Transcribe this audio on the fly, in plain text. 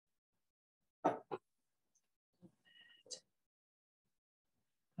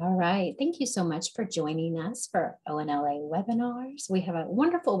All right. Thank you so much for joining us for ONLA webinars. We have a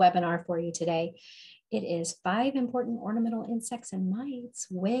wonderful webinar for you today. It is 5 important ornamental insects and mites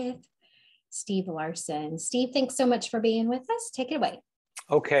with Steve Larson. Steve, thanks so much for being with us. Take it away.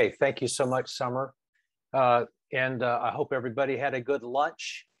 Okay. Thank you so much, Summer. I hope everybody had a good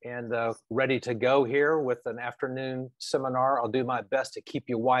lunch and ready to go here with an afternoon seminar. I'll do my best to keep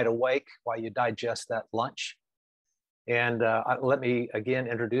you wide awake while you digest that lunch. And let me again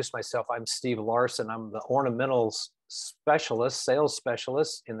introduce myself. I'm Steve Larson. I'm the ornamentals specialist, sales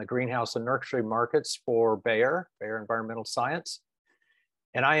specialist in the greenhouse and nursery markets for Bayer Environmental Science.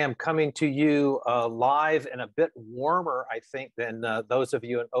 And I am coming to you live and a bit warmer, I think, than those of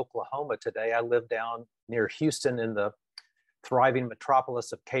you in Oklahoma today. I live down near Houston in the thriving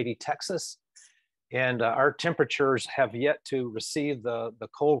metropolis of Katy, Texas. And our temperatures have yet to receive the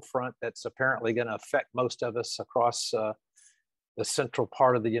cold front that's apparently going to affect most of us across the central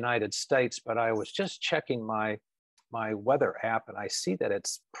part of the United States. But I was just checking my weather app, and I see that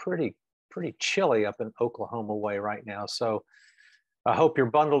it's pretty chilly up in Oklahoma way right now. So I hope you're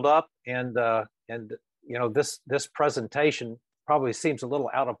bundled up. And you know, this presentation probably seems a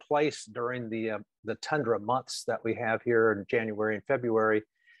little out of place during the tundra months that we have here in January and February.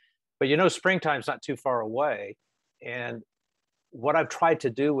 But you know, springtime's not too far away. And what I've tried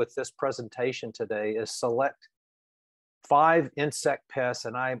to do with this presentation today is select 5 insect pests.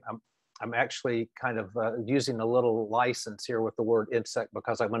 And I'm actually kind of using a little license here with the word insect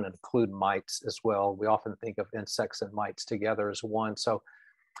because I'm going to include mites as well. We often think of insects and mites together as one. So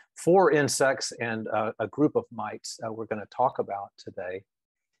 4 insects and a group of mites we're going to talk about today.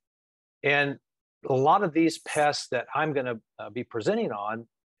 And a lot of these pests that I'm going to be presenting on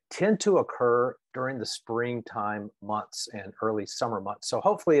tend to occur during the springtime months and early summer months. So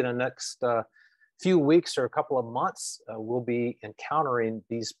hopefully in the next few weeks or a couple of months, we'll be encountering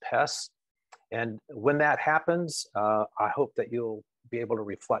these pests. And when that happens, I hope that you'll be able to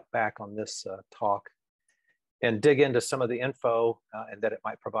reflect back on this talk and dig into some of the info and that it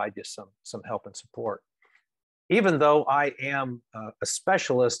might provide you some help and support. Even though I am a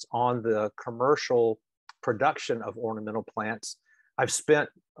specialist on the commercial production of ornamental plants, I've spent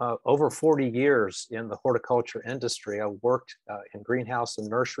over 40 years in the horticulture industry. I worked in greenhouse and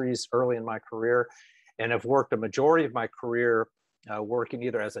nurseries early in my career, and have worked a majority of my career working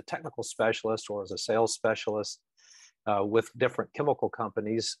either as a technical specialist or as a sales specialist with different chemical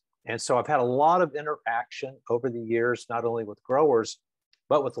companies. And so I've had a lot of interaction over the years, not only with growers,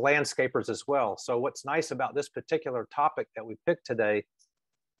 but with landscapers as well. So what's nice about this particular topic that we picked today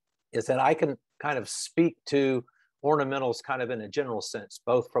is that I can kind of speak to ornamentals kind of in a general sense,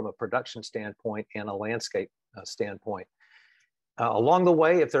 both from a production standpoint and a landscape standpoint. Along the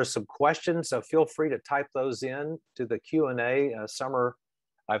way, if there's some questions, feel free to type those in to the Q&A. Summer,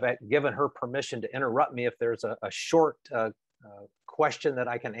 I've given her permission to interrupt me if there's a short question that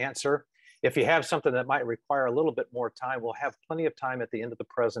I can answer. If you have something that might require a little bit more time, we'll have plenty of time at the end of the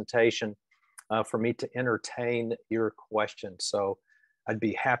presentation for me to entertain your questions. So I'd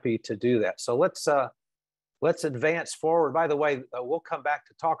be happy to do that. So let's advance forward. By the way, we'll come back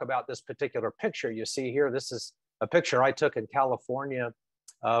to talk about this particular picture you see here. This is a picture I took in California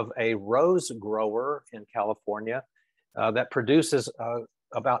of a rose grower in California that produces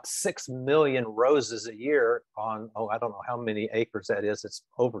about 6 million roses a year on, I don't know how many acres that is. It's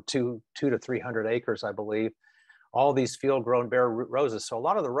over 200 to 300 acres, I believe. All these field-grown bare root roses. So a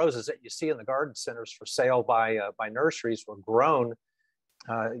lot of the roses that you see in the garden centers for sale by nurseries were grown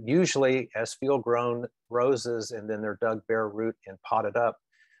usually as field-grown roses, and then they're dug bare root and potted up.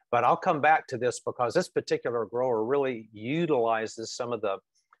 But I'll come back to this because this particular grower really utilizes some of the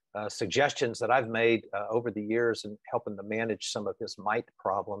suggestions that I've made over the years in helping to manage some of his mite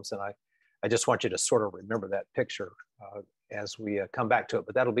problems. And I just want you to sort of remember that picture as we come back to it,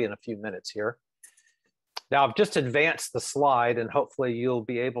 but that'll be in a few minutes here. Now, I've just advanced the slide, and hopefully you'll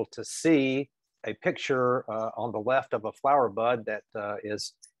be able to see a picture on the left of a flower bud that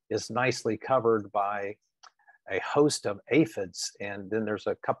is nicely covered by a host of aphids. And then there's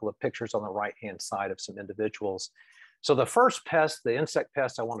a couple of pictures on the right-hand side of some individuals. So the first pest, the insect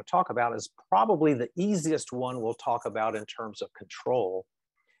pest I want to talk about, is probably the easiest one we'll talk about in terms of control.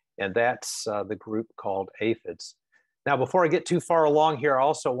 And that's the group called aphids. Now, before I get too far along here, I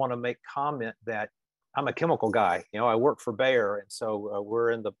also want to make comment that I'm a chemical guy. You know, I work for Bayer, and so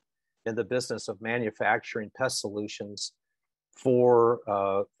we're in the business of manufacturing pest solutions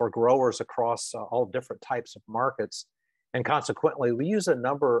for growers across all different types of markets. And consequently, we use a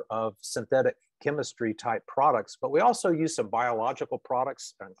number of synthetic chemistry type products, but we also use some biological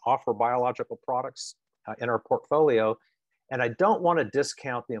products and offer biological products in our portfolio. And I don't want to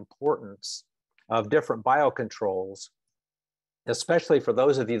discount the importance of different biocontrols, especially for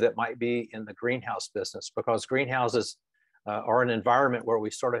those of you that might be in the greenhouse business, because greenhouses are an environment where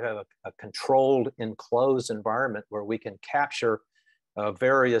we sort of have a controlled, enclosed environment where we can capture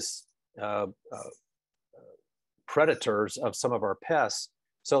various predators of some of our pests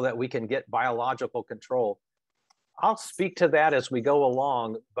so that we can get biological control. I'll speak to that as we go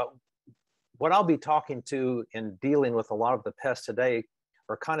along, but what I'll be talking to in dealing with a lot of the pests today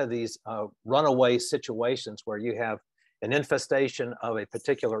are kind of these runaway situations where you have an infestation of a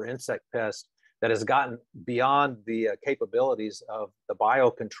particular insect pest that has gotten beyond the capabilities of the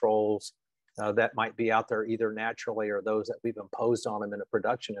biocontrols that might be out there either naturally or those that we've imposed on them in a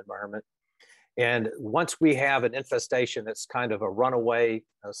production environment. And once we have an infestation that's kind of a runaway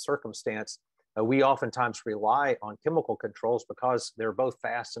circumstance, we oftentimes rely on chemical controls because they're both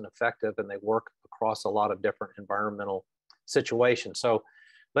fast and effective and they work across a lot of different environmental situations. So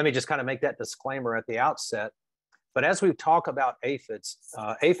let me just kind of make that disclaimer at the outset. But as we talk about aphids,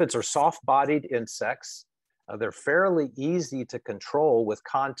 aphids are soft-bodied insects. They're fairly easy to control with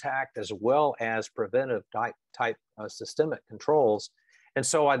contact as well as preventive type systemic controls. And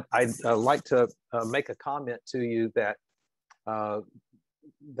so I'd like to make a comment to you that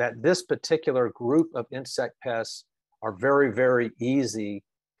that this particular group of insect pests are very, very easy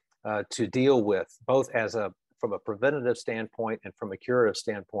to deal with, both from a preventative standpoint and from a curative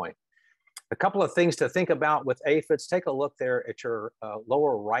standpoint. A couple of things to think about with aphids. Take a look there at your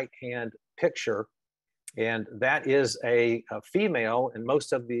lower right-hand picture, and that is a female, and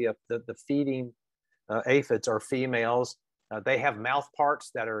most of the feeding aphids are females. They have mouth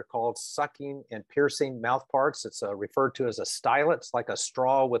parts that are called sucking and piercing mouth parts. It's referred to as a stylet. It's like a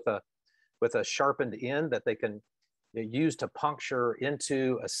straw with a sharpened end that they can use to puncture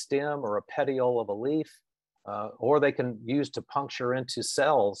into a stem or a petiole of a leaf, or they can use to puncture into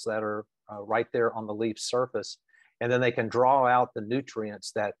cells that are right there on the leaf surface. And then they can draw out the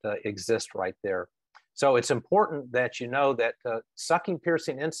nutrients that exist right there. So it's important that you know that sucking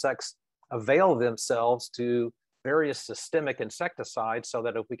piercing insects avail themselves to various systemic insecticides so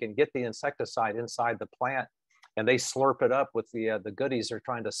that if we can get the insecticide inside the plant and they slurp it up with the goodies they're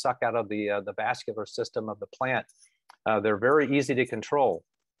trying to suck out of the vascular system of the plant, they're very easy to control.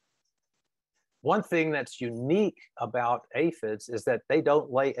 One thing that's unique about aphids is that they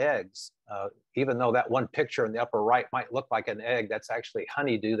don't lay eggs. Even though that one picture in the upper right might look like an egg, that's actually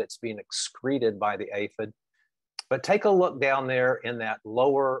honeydew that's being excreted by the aphid. But take a look down there in that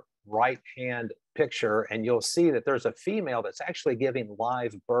lower right-hand picture, and you'll see that there's a female that's actually giving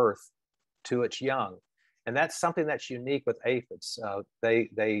live birth to its young. And that's something that's unique with aphids.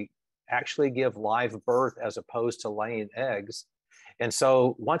 They actually give live birth as opposed to laying eggs. And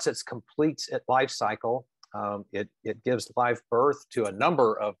so once it completes its life cycle, it gives live birth to a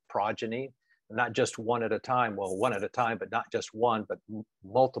number of progeny, not just one at a time. Well, one at a time, but not just one, but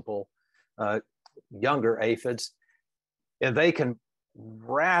multiple younger aphids. And they can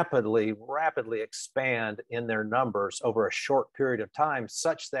rapidly expand in their numbers over a short period of time,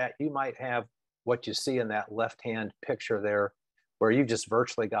 such that you might have what you see in that left-hand picture there, where you just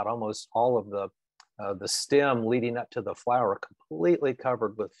virtually got almost all of the stem leading up to the flower completely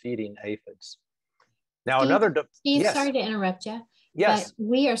covered with feeding aphids. Now, Steve, yes. Sorry to interrupt you. Yes. But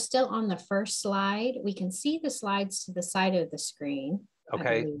we are still on the first slide. We can see the slides to the side of the screen.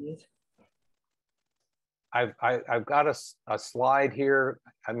 Okay. I believe. I've got a slide here.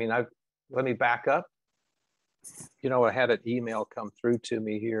 I mean, let me back up. You know, I had an email come through to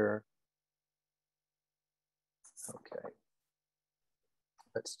me here. Okay.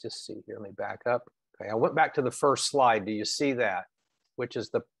 Let's just see here. Let me back up. Okay, I went back to the first slide. Do you see that? Which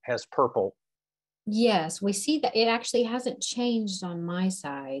is has purple. Yes, we see that it actually hasn't changed on my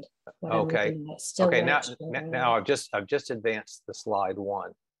side. Okay. Okay. Now I've just advanced the slide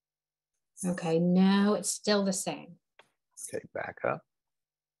one. Okay. No, it's still the same. Okay. Back up.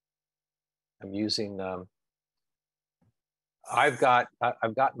 I'm using. I've got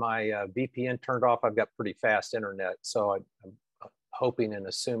my VPN turned off. I've got pretty fast internet, so I'm hoping and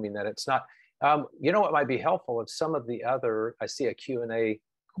assuming that it's not. You know what might be helpful if some of the other, I see a Q&A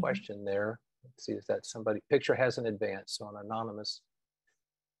question there. Let's see, is that somebody, picture hasn't advanced, so an anonymous.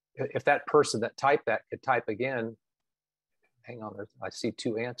 If that person that typed that could type again, hang on, I see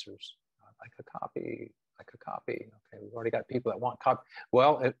two answers. Like a copy. Okay, we've already got people that want copy.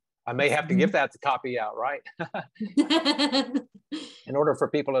 Well, I may have to give that the copy out, right? In order for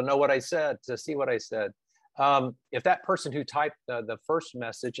people to know what I said, to see what I said. If that person who typed the first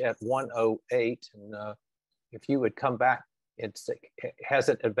message at 1:08, and if you would come back and say, has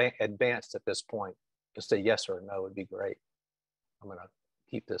it advanced at this point? Just a yes or a no would be great. I'm going to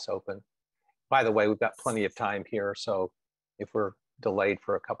keep this open. By the way, we've got plenty of time here, so if we're delayed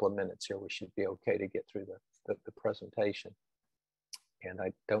for a couple of minutes here, we should be okay to get through the presentation. And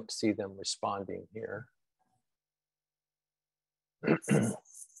I don't see them responding here.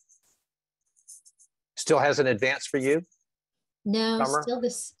 Still hasn't advanced for you? No, Summer?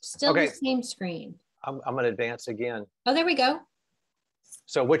 still okay. the same screen. I'm going to advance again. Oh, there we go.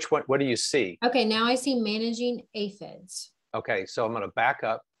 So which one, what do you see? Okay, now I see managing aphids. Okay, so I'm going to back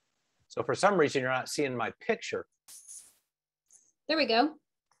up. So for some reason, you're not seeing my picture. There we go.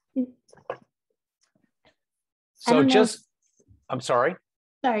 So I'm sorry.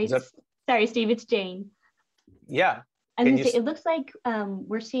 Sorry, Steve, it's Jane. Yeah. It looks like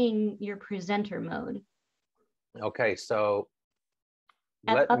we're seeing your presenter mode. Okay, so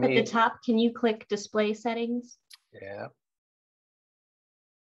up at the top, can you click display settings? Yeah.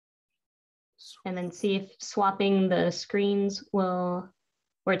 And then see if swapping the screens will,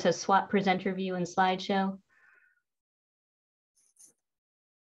 where it says swap presenter view and slideshow.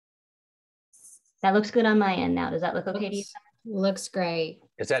 That looks good on my end now. Does that look okay to you? Looks great.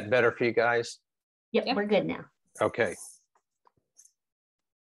 Is that better for you guys? Yep, we're good now. Okay.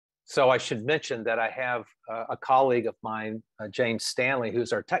 So I should mention that I have a colleague of mine, James Stanley,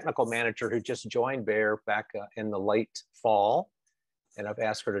 who's our technical manager, who just joined Bayer back in the late fall. And I've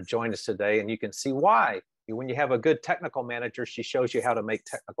asked her to join us today, and you can see why. When you have a good technical manager, she shows you how to make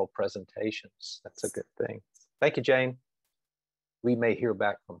technical presentations. That's a good thing. Thank you, Jane. We may hear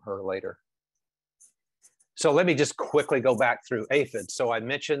back from her later. So let me just quickly go back through aphids. So I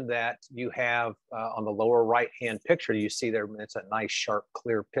mentioned that you have on the lower right-hand picture, you see there, it's a nice, sharp,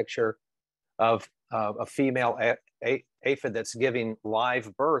 clear picture of a female aphid that's giving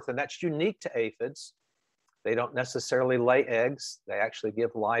live birth, and that's unique to aphids. They don't necessarily lay eggs. They actually give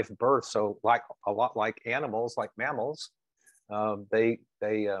live birth. So like a lot like animals, like mammals, they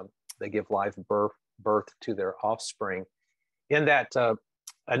give live birth to their offspring. In that,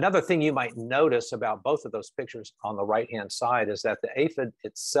 another thing you might notice about both of those pictures on the right-hand side is that the aphid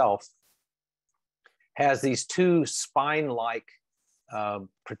itself has these two spine-like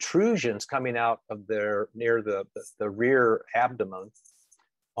protrusions coming out of near the rear abdomen,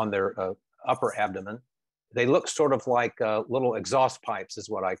 on their upper abdomen. They look sort of like little exhaust pipes is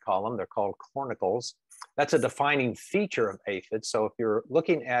what I call them. They're called cornicles. That's a defining feature of aphids. So if you're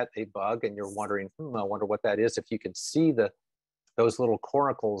looking at a bug and you're wondering, I wonder what that is, if you can see those little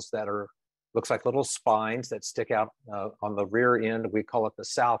cornicles that looks like little spines that stick out on the rear end, we call it the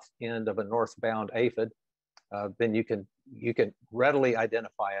south end of a northbound aphid, then you can readily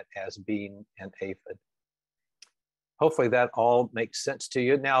identify it as being an aphid. Hopefully that all makes sense to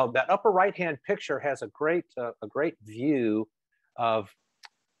you. Now that upper right-hand picture has a great view of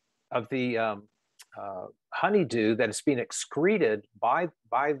the honeydew that is being excreted by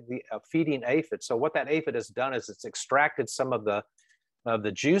the feeding aphid. So what that aphid has done is it's extracted some of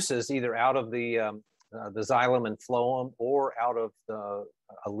the juices either out of the xylem and phloem or out of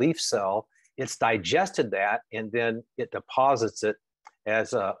a leaf cell. It's digested that, and then it deposits it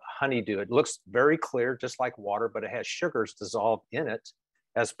as a honeydew. It looks very clear, just like water, but it has sugars dissolved in it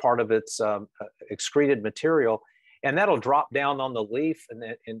as part of its excreted material. And that'll drop down on the leaf.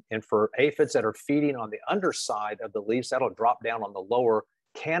 And for aphids that are feeding on the underside of the leaves, that'll drop down on the lower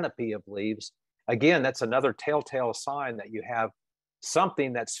canopy of leaves. Again, that's another telltale sign that you have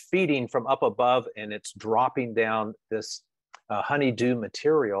something that's feeding from up above and it's dropping down this honeydew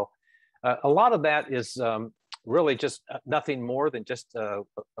material. A lot of that is really just nothing more than just a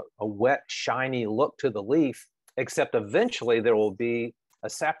wet, shiny look to the leaf, except eventually there will be a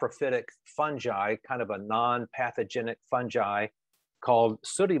saprophytic fungi, kind of a non-pathogenic fungi called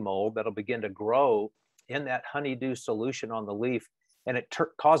sooty mold that'll begin to grow in that honeydew solution on the leaf, and it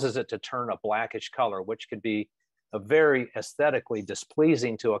causes it to turn a blackish color, which could be a very aesthetically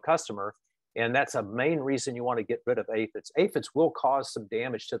displeasing to a customer. And that's a main reason you want to get rid of aphids. Aphids will cause some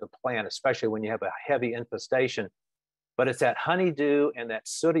damage to the plant, especially when you have a heavy infestation. But it's that honeydew and that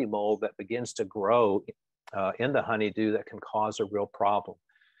sooty mold that begins to grow in the honeydew that can cause a real problem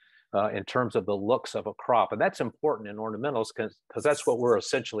in terms of the looks of a crop. And that's important in ornamentals because that's what we're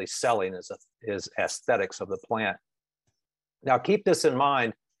essentially selling is aesthetics of the plant. Now, keep this in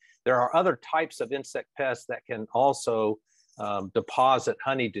mind. There are other types of insect pests that can also deposit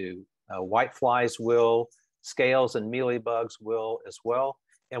honeydew. Whiteflies will, scales and mealybugs will as well.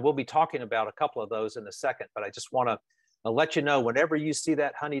 And we'll be talking about a couple of those in a second, but I just want to let you know, whenever you see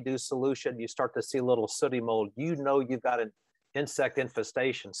that honeydew solution, you start to see a little sooty mold, you know you've got an insect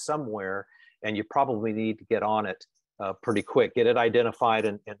infestation somewhere, and you probably need to get on it pretty quick, get it identified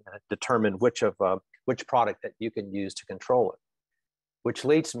and determine which product that you can use to control it. which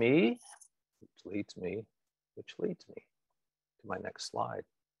leads me to my next slide.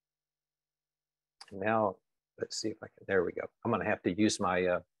 Now, let's see if I can, there we go. I'm gonna have to use my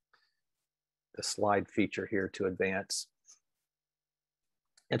the slide feature here to advance.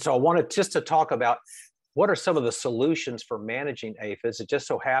 And so I wanted just to talk about what are some of the solutions for managing aphids. It just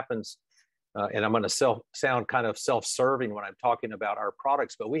so happens, and I'm gonna sound kind of self-serving when I'm talking about our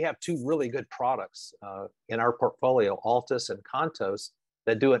products, but we have two really good products in our portfolio, Altus and Contos,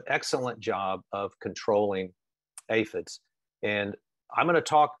 that do an excellent job of controlling aphids. And I'm gonna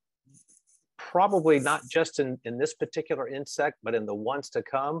talk probably not just in this particular insect, but in the ones to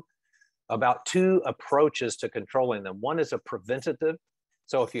come, about two approaches to controlling them. One is a preventative.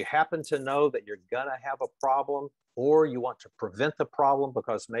 So if you happen to know that you're gonna have a problem, or you want to prevent the problem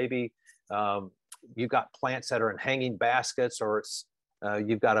because maybe you've got plants that are in hanging baskets, or it's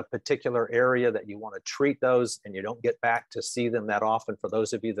you've got a particular area that you want to treat those and you don't get back to see them that often, for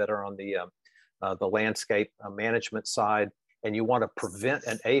those of you that are on the landscape management side, and you want to prevent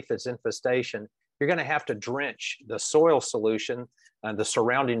an aphids infestation, you're going to have to drench the soil solution and the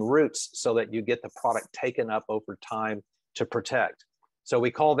surrounding roots so that you get the product taken up over time to protect. So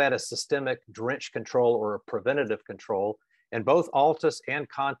we call that a systemic drench control or a preventative control. And both Altus and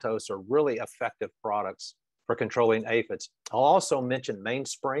Contos are really effective products for controlling aphids. I'll also mention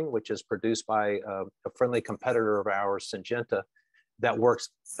Mainspring, which is produced by a friendly competitor of ours, Syngenta, that works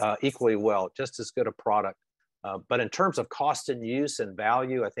equally well, just as good a product. But in terms of cost and use and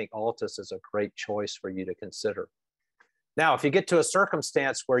value, I think Altus is a great choice for you to consider. Now, if you get to a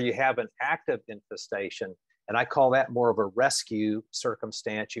circumstance where you have an active infestation, and I call that more of a rescue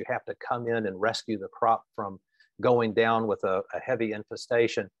circumstance, you have to come in and rescue the crop from going down with a heavy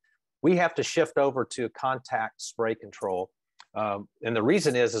infestation, we have to shift over to contact spray control. And the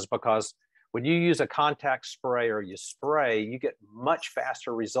reason is because when you use a contact spray or you spray, you get much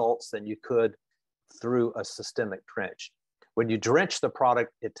faster results than you could through a systemic drench. When you drench the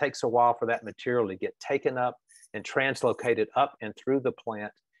product, it takes a while for that material to get taken up and translocated up and through the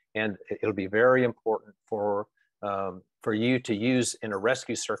plant. And it'll be very important for you to use in a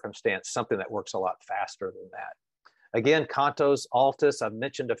rescue circumstance, something that works a lot faster than that. Again, Contos, Altus, I've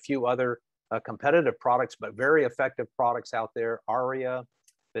mentioned a few other competitive products, but very effective products out there. Aria,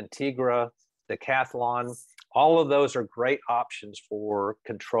 Ventigra, Decathlon, all of those are great options for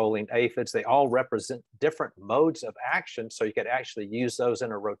controlling aphids. They all represent different modes of action, so you could actually use those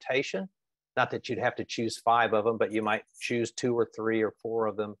in a rotation. Not that you'd have to choose 5 of them, but you might choose 2 or 3 or 4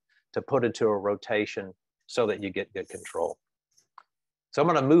 of them to put into a rotation so that you get good control. So I'm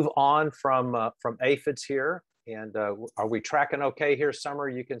going to move on from aphids here. And are we tracking okay here, Summer?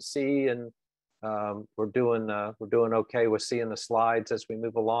 You can see, and we're doing okay with seeing the slides as we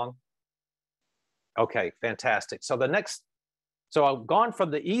move along. Okay, fantastic. So so I've gone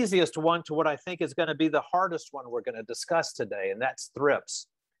from the easiest one to what I think is going to be the hardest one we're going to discuss today, and that's thrips.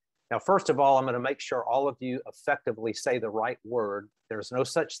 Now, first of all, I'm going to make sure all of you effectively say the right word. There's no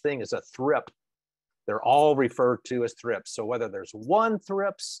such thing as a thrip. They're all referred to as thrips. So whether there's one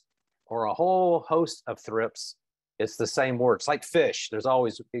thrips or a whole host of thrips, it's the same word. It's like fish. There's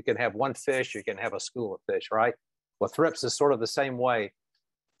always, you can have one fish, you can have a school of fish, right? Well, thrips is sort of the same way.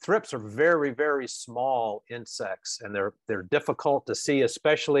 Thrips are very, very small insects, and they're difficult to see,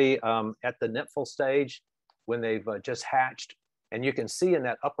 especially at the nymphal stage when they've just hatched. And you can see in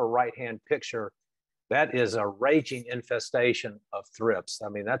that upper right-hand picture, that is a raging infestation of thrips. I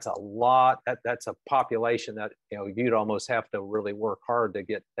mean, that's a lot. That's a population that, you know, you'd almost have to really work hard to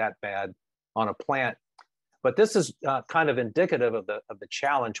get that bad on a plant. But this is kind of indicative of the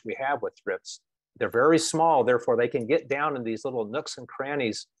challenge we have with thrips. They're very small, therefore they can get down in these little nooks and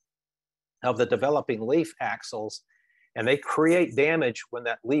crannies of the developing leaf axils, and they create damage when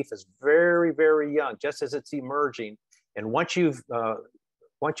that leaf is very, very young, just as it's emerging. And once you've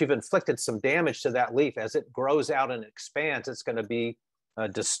inflicted some damage to that leaf, as it grows out and expands, it's going to be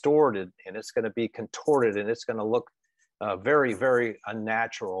distorted, and it's going to be contorted, and it's going to look very, very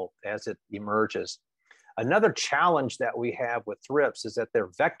unnatural as it emerges. Another challenge that we have with thrips is that they're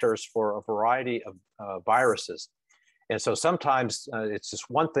vectors for a variety of viruses. And so sometimes it's just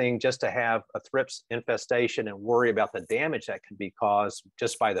one thing just to have a thrips infestation and worry about the damage that can be caused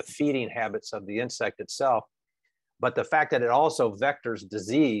just by the feeding habits of the insect itself. But the fact that it also vectors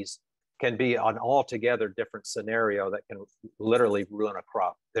disease can be an altogether different scenario that can literally ruin a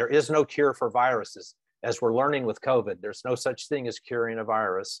crop. There is no cure for viruses. As we're learning with COVID, there's no such thing as curing a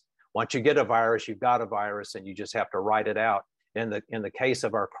virus. Once you get a virus, you've got a virus, and you just have to ride it out. In the case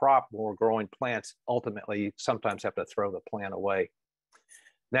of our crop, when we're growing plants, ultimately, sometimes have to throw the plant away.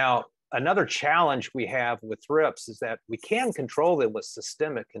 Now, Another challenge we have with thrips is that we can control them with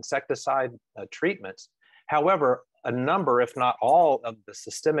systemic insecticide treatments. However, a number, if not all, of the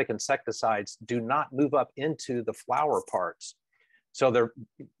systemic insecticides do not move up into the flower parts. So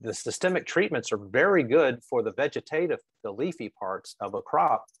the systemic treatments are very good for the vegetative, the leafy parts of a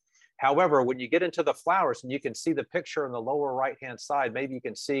crop. However, when you get into the flowers, and you can see the picture on the lower right-hand side, maybe you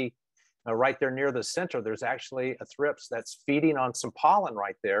can see right there near the center, there's actually a thrips that's feeding on some pollen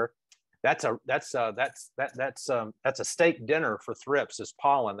right there. That's a steak dinner for thrips, is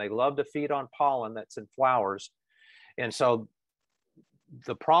pollen. They love to feed on pollen that's in flowers. And so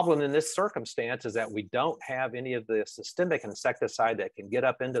the problem in this circumstance is that we don't have any of the systemic insecticide that can get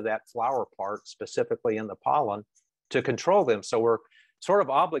up into that flower part, specifically in the pollen, to control them. So we're sort of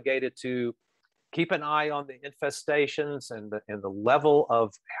obligated to keep an eye on the infestations and the level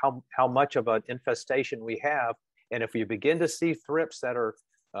of how much of an infestation we have. And if you begin to see thrips that are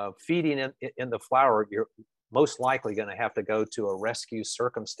feeding in the flower, you're most likely going to have to go to a rescue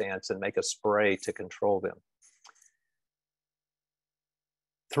circumstance and make a spray to control them.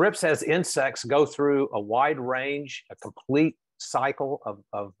 Thrips as insects go through a wide range, a complete cycle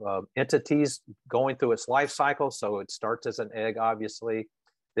of entities going through its life cycle. So it starts as an egg, obviously,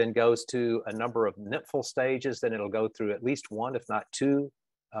 then goes to a number of nymphal stages. Then it'll go through at least one, if not two,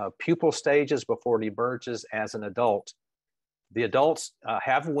 pupal stages before it emerges as an adult. The adults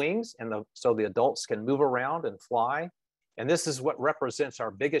have wings, and so the adults can move around and fly. And this is what represents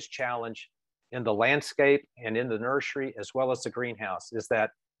our biggest challenge in the landscape and in the nursery, as well as the greenhouse, is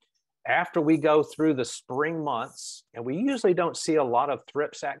that after we go through the spring months, and we usually don't see a lot of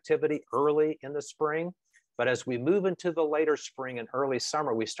thrips activity early in the spring, but as we move into the later spring and early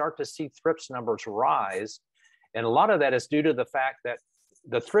summer, we start to see thrips numbers rise. And a lot of that is due to the fact that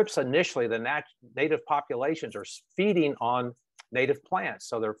the thrips initially, the native populations are feeding on native plants.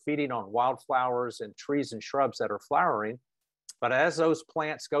 So they're feeding on wildflowers and trees and shrubs that are flowering. But as those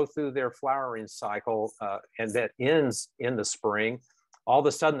plants go through their flowering cycle and that ends in the spring, all of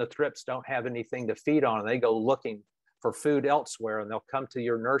a sudden the thrips don't have anything to feed on, and they go looking for food elsewhere, and they'll come to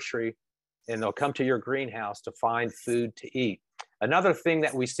your nursery and they'll come to your greenhouse to find food to eat. Another thing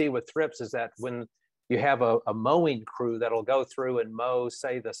that we see with thrips is that when you have a mowing crew that'll go through and mow,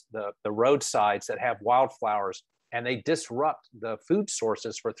 say, the roadsides that have wildflowers, and they disrupt the food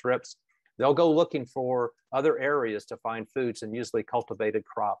sources for thrips, they'll go looking for other areas to find foods, and usually cultivated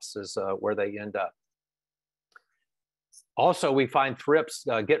crops is where they end up. Also, we find thrips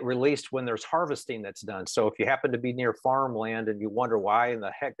get released when there's harvesting that's done. So if you happen to be near farmland and you wonder why in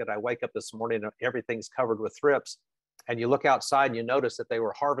the heck did I wake up this morning and everything's covered with thrips, and you look outside and you notice that they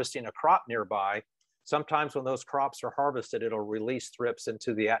were harvesting a crop nearby, sometimes when those crops are harvested, it'll release thrips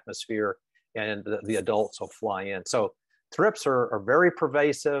into the atmosphere, and the adults will fly in. So thrips are very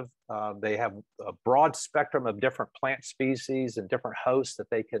pervasive. They have a broad spectrum of different plant species and different hosts that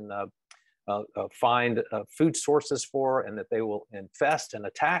they can find food sources for, and that they will infest and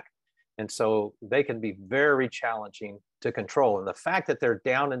attack. And so they can be very challenging to control. And the fact that they're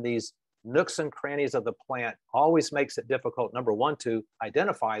down in these nooks and crannies of the plant always makes it difficult, number one, to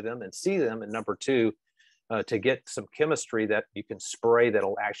identify them and see them, and number two, to get some chemistry that you can spray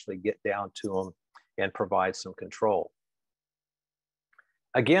that'll actually get down to them and provide some control.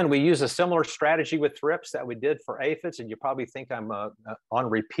 Again, we use a similar strategy with thrips that we did for aphids, and you probably think I'm on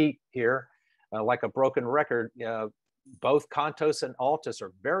repeat here, like a broken record. Both Contos and Altus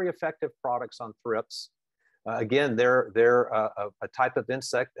are very effective products on thrips. Again, they're a type of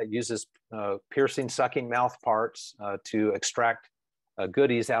insect that uses piercing, sucking mouth parts to extract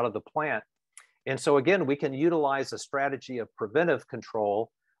goodies out of the plant. And so again, we can utilize a strategy of preventive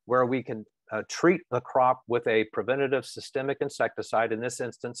control where we can treat the crop with a preventative systemic insecticide. In this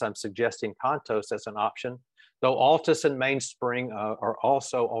instance, I'm suggesting Contos as an option, though Altus and Mainspring are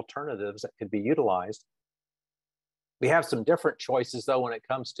also alternatives that could be utilized. We have some different choices, though, when it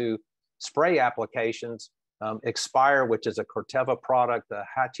comes to spray applications. Expire, which is a Corteva product,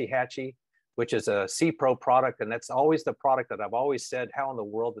 Hatchy Hatchy, which is a C-Pro product, and that's always the product that I've always said, how in the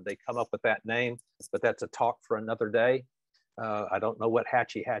world did they come up with that name? But that's a talk for another day. I don't know what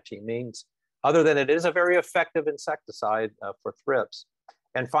Hatchy Hatchy means, other than it is a very effective insecticide for thrips.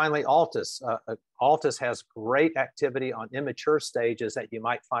 And finally, Altus. Altus has great activity on immature stages that you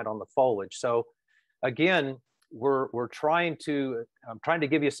might find on the foliage. So again, I'm trying to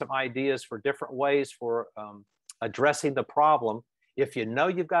give you some ideas for different ways for addressing the problem. If you know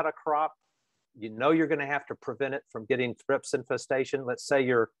you've got a crop, you know you're going to have to prevent it from getting thrips infestation. Let's say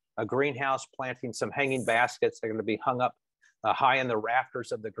you're a greenhouse planting some hanging baskets. They're going to be hung up high in the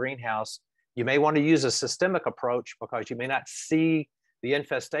rafters of the greenhouse. You may want to use a systemic approach because you may not see the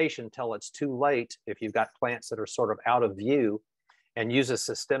infestation till it's too late if you've got plants that are sort of out of view, and use a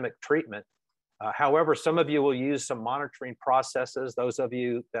systemic treatment. However, some of you will use some monitoring processes. Those of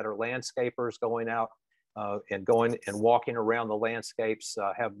you that are landscapers going out and going and walking around the landscapes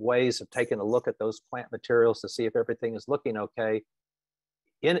have ways of taking a look at those plant materials to see if everything is looking okay.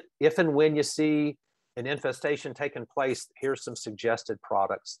 If and when you see an infestation taking place, here's some suggested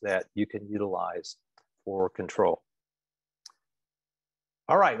products that you can utilize for control.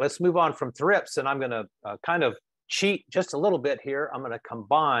 All right, let's move on from thrips, and I'm going to kind of cheat just a little bit here. I'm going to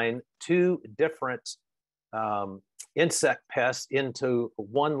combine two different insect pests into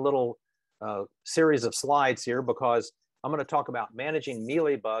one little series of slides here, because I'm going to talk about managing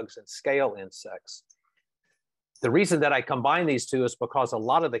mealybugs and scale insects. The reason that I combine these two is because a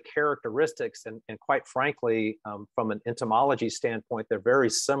lot of the characteristics, and quite frankly, from an entomology standpoint, they're very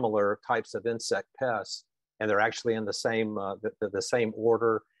similar types of insect pests, and they're actually in the same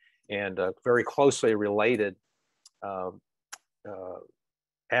order and very closely related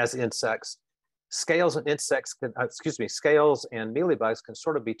as insects. Scales and insects can, scales and mealybugs can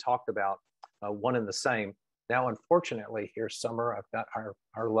sort of be talked about one and the same. Now, unfortunately, here, Summer, I've got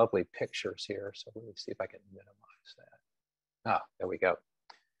our lovely pictures here. So let me see if I can minimize that. Ah, there we go.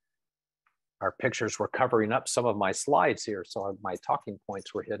 Our pictures were covering up some of my slides here, so my talking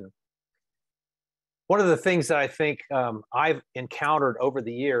points were hidden. One of the things that I think I've encountered over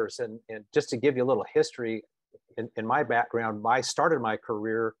the years, and just to give you a little history, in my background, I started my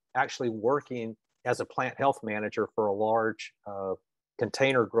career actually working as a plant health manager for a large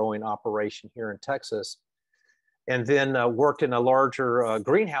container growing operation here in Texas, and then worked in a larger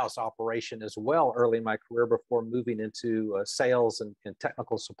greenhouse operation as well early in my career before moving into sales and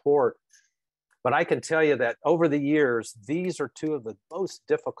technical support. But I can tell you that over the years, these are two of the most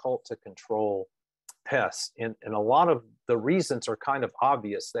difficult to control pests. And a lot of the reasons are kind of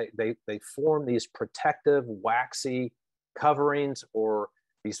obvious. They form these protective, waxy coverings or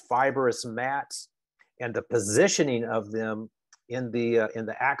these fibrous mats, and the positioning of them in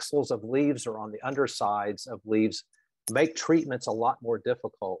the axils of leaves or on the undersides of leaves make treatments a lot more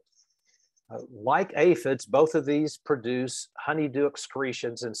difficult. Like aphids, both of these produce honeydew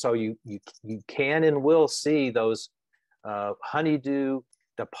excretions, and so you can and will see those honeydew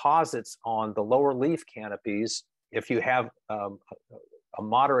deposits on the lower leaf canopies if you have a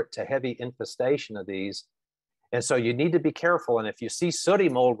moderate to heavy infestation of these. And so you need to be careful. And if you see sooty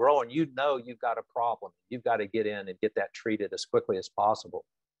mold growing, you know you've got a problem. You've got to get in and get that treated as quickly as possible.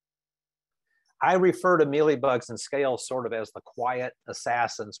 I refer to mealybugs and scales sort of as the quiet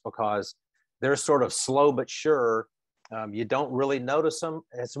assassins because they're sort of slow but sure. You don't really notice them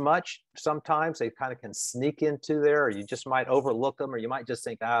as much. Sometimes they kind of can sneak into there, or you just might overlook them, or you might just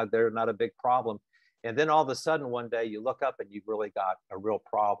think, they're not a big problem. And then all of a sudden one day you look up and you've really got a real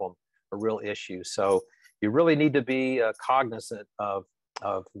problem, a real issue. So you really need to be cognizant of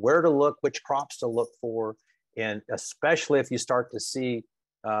where to look, which crops to look for, and especially if you start to see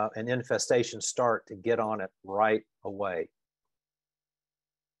an infestation start, to get on it right away.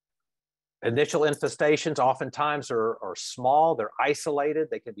 Initial infestations oftentimes are small, they're isolated,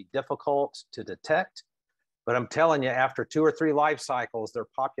 they can be difficult to detect, but I'm telling you, after 2 or 3 life cycles, their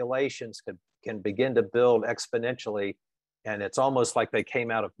populations can begin to build exponentially, and it's almost like they came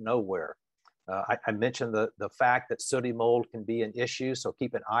out of nowhere. I mentioned the fact that sooty mold can be an issue, so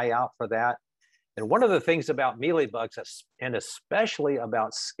keep an eye out for that. And one of the things about mealybugs, and especially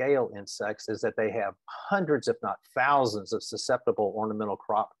about scale insects, is that they have hundreds, if not thousands, of susceptible ornamental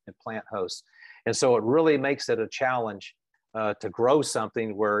crop and plant hosts. And so it really makes it a challenge to grow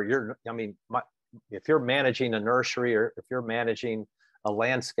something where if you're managing a nursery or if you're managing a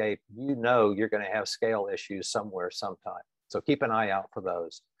landscape, you know you're going to have scale issues somewhere, sometime. So keep an eye out for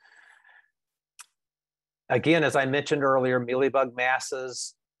those. Again, as I mentioned earlier, mealybug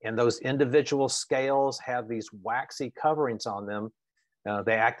masses and those individual scales have these waxy coverings on them.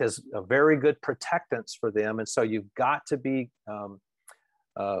 They act as a very good protectants for them. And so you've got to be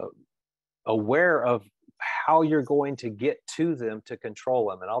aware of how you're going to get to them to control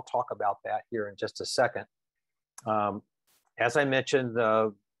them. And I'll talk about that here in just a second. As I mentioned,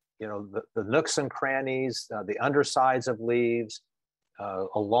 the nooks and crannies, the undersides of leaves,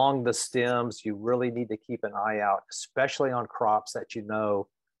 along the stems, you really need to keep an eye out, especially on crops that you know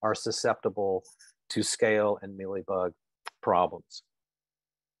are susceptible to scale and mealybug problems.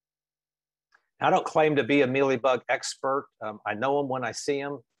 I don't claim to be a mealybug expert. I know them when I see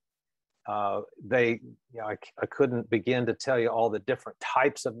them. I couldn't begin to tell you all the different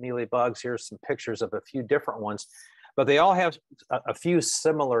types of mealybugs. Here's some pictures of a few different ones, but they all have a few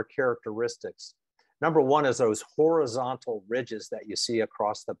similar characteristics. Number one is those horizontal ridges that you see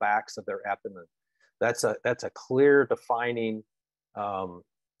across the backs of their abdomen. That's a clear defining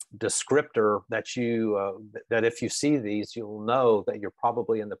descriptor that that if you see these, you'll know that you're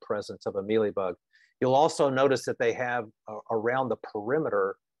probably in the presence of a mealybug. You'll also notice that they have around the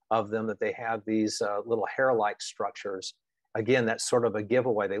perimeter of them that they have these little hair-like structures. Again, that's sort of a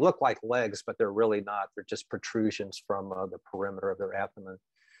giveaway. They look like legs, but they're really not. They're just protrusions from the perimeter of their abdomen.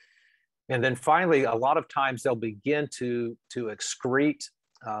 And then finally, a lot of times they'll begin to excrete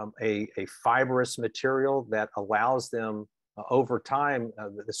a fibrous material that allows them over time,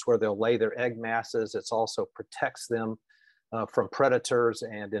 this is where they'll lay their egg masses. It also protects them from predators,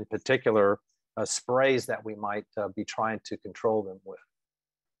 and in particular, sprays that we might be trying to control them with.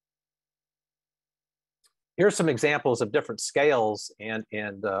 Here's some examples of different scales, and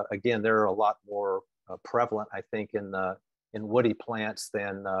again, they're a lot more prevalent, I think, in woody plants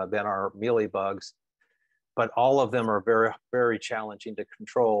than our mealybugs. But all of them are very, very challenging to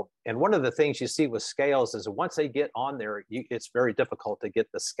control. And one of the things you see with scales is once they get on there, it's very difficult to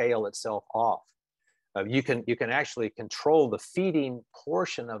get the scale itself off. You can actually control the feeding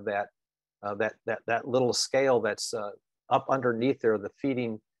portion of that little scale that's up underneath there, the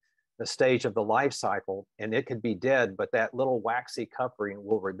feeding the stage of the life cycle, and it could be dead, but that little waxy covering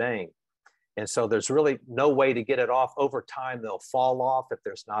will remain. And so there's really no way to get it off. Over time, they'll fall off if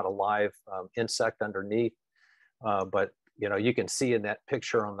there's not a live insect underneath. But you can see in that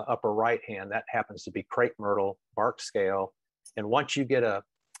picture on the upper right hand, that happens to be crepe myrtle bark scale. And once you get a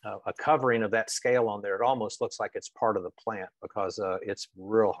covering of that scale on there, it almost looks like it's part of the plant because it's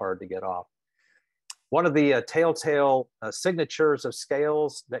real hard to get off. One of the telltale signatures of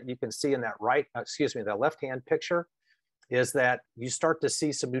scales that you can see in that that left-hand picture is that you start to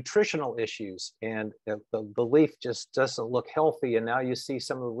see some nutritional issues, and the leaf just doesn't look healthy. And now you see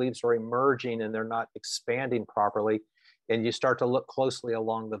some of the leaves are emerging and they're not expanding properly. And you start to look closely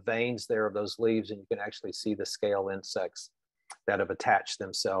along the veins there of those leaves, and you can actually see the scale insects that have attached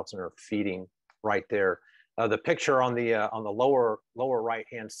themselves and are feeding right there. The picture on the lower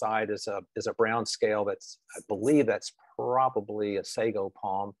right-hand side is a brown scale. I believe that's probably a sago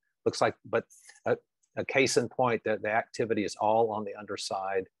palm. Looks like, but a case in point that the activity is all on the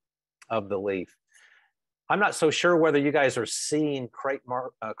underside of the leaf. I'm not so sure whether you guys are seeing crepe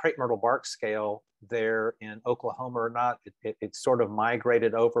myrtle bark scale there in Oklahoma or not. It's sort of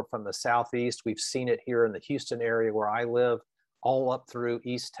migrated over from the southeast. We've seen it here in the Houston area where I live, all up through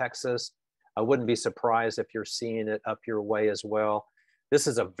East Texas. I wouldn't be surprised if you're seeing it up your way as well. This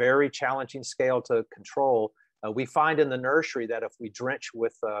is a very challenging scale to control. We find in the nursery that if we drench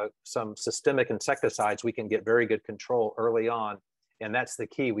with some systemic insecticides, we can get very good control early on. And that's the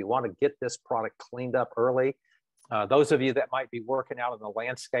key. We want to get this product cleaned up early. Those of you that might be working out in the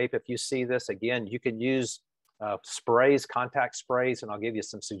landscape, if you see this, again, you can use sprays, contact sprays, and I'll give you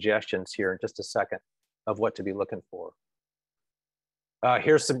some suggestions here in just a second of what to be looking for.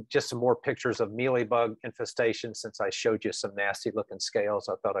 Here's just some more pictures of mealybug infestation. Since I showed you some nasty looking scales,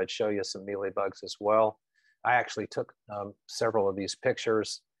 I thought I'd show you some mealybugs as well. I actually took several of these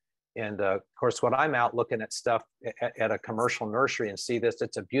pictures. And of course, when I'm out looking at stuff at a commercial nursery and see this,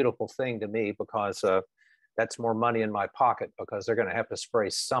 it's a beautiful thing to me because that's more money in my pocket because they're going to have to spray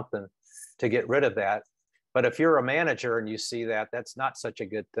something to get rid of that. But if you're a manager and you see that, that's not such a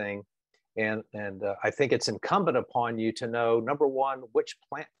good thing. And I think it's incumbent upon you to know, number one, which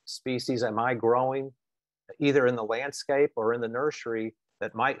plant species am I growing, either in the landscape or in the nursery,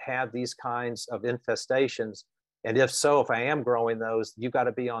 that might have these kinds of infestations. And if so, if I am growing those, you've got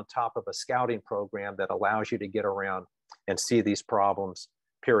to be on top of a scouting program that allows you to get around and see these problems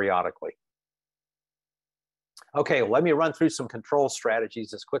periodically. Okay, let me run through some control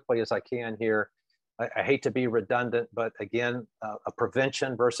strategies as quickly as I can here. I hate to be redundant, but again, a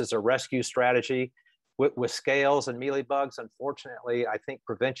prevention versus a rescue strategy. With scales and mealybugs, unfortunately, I think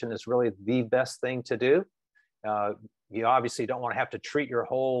prevention is really the best thing to do. You obviously don't want to have to treat your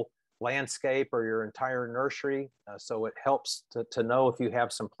whole landscape or your entire nursery. So it helps to know if you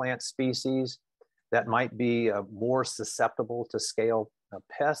have some plant species that might be more susceptible to scale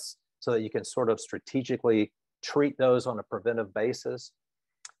pests so that you can sort of strategically treat those on a preventive basis.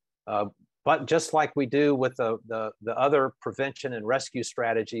 But just like we do with the other prevention and rescue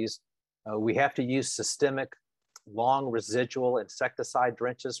strategies, we have to use systemic long residual insecticide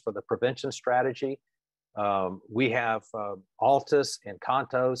drenches for the prevention strategy. We have Altus and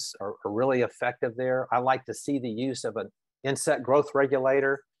Contos are really effective there. I like to see the use of an insect growth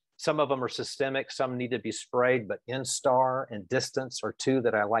regulator. Some of them are systemic, some need to be sprayed, but Instar and Distance are two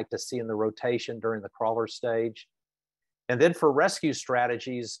that I like to see in the rotation during the crawler stage. And then for rescue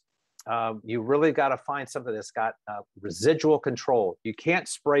strategies, you really got to find something that's got residual control. You can't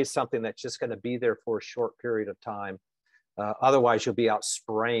spray something that's just going to be there for a short period of time. Otherwise, you'll be out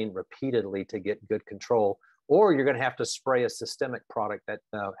spraying repeatedly to get good control, or you're going to have to spray a systemic product that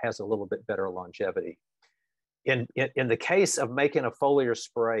has a little bit better longevity. In the case of making a foliar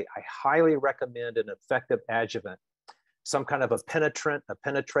spray, I highly recommend an effective adjuvant, some kind of a penetrant, a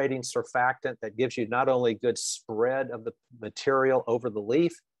penetrating surfactant that gives you not only good spread of the material over the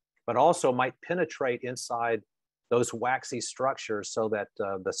leaf, but also might penetrate inside those waxy structures so that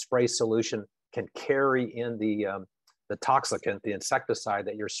the spray solution can carry in the toxicant, the insecticide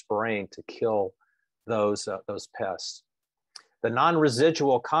that you're spraying to kill those pests. The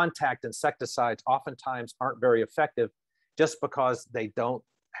non-residual contact insecticides oftentimes aren't very effective just because they don't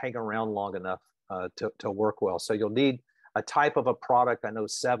hang around long enough to work well. So you'll need a type of a product. I know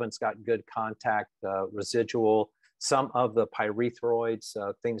Sevon's got good contact residual. Some of the pyrethroids,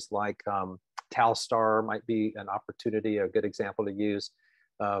 things like Talstar might be an opportunity, a good example to use.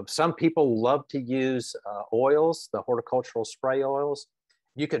 Some people love to use oils, the horticultural spray oils.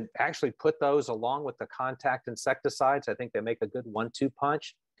 You can actually put those along with the contact insecticides. I think they make a good 1-2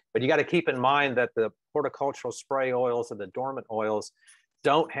 punch, but you got to keep in mind that the horticultural spray oils and the dormant oils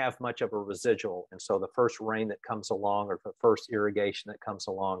don't have much of a residual. And so the first rain that comes along or the first irrigation that comes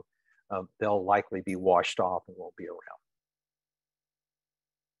along, they'll likely be washed off and won't be around.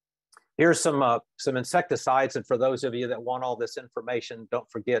 Here's some insecticides. And for those of you that want all this information, don't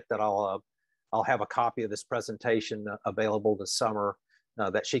forget that I'll have a copy of this presentation available this summer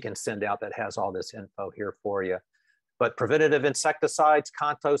that she can send out that has all this info here for you. But preventative insecticides,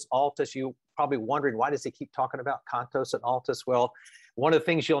 Contos, Altus, you probably wondering, why does he keep talking about Contos and Altus? Well, one of the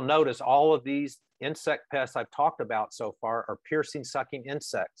things you'll notice, all of these insect pests I've talked about so far are piercing, sucking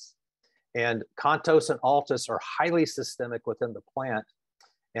insects. And Contos and Altus are highly systemic within the plant,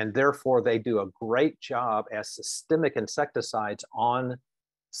 and therefore they do a great job as systemic insecticides on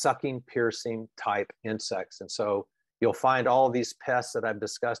sucking, piercing type insects. And so you'll find all of these pests that I've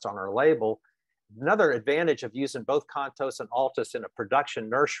discussed on our label. Another advantage of using both Contos and Altus in a production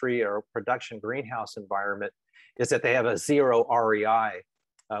nursery or production greenhouse environment is that they have a 0 REI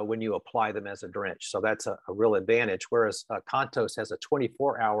when you apply them as a drench. So that's a real advantage, whereas Contos has a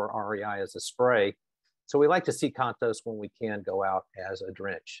 24-hour REI as a spray. So we like to see Contos when we can go out as a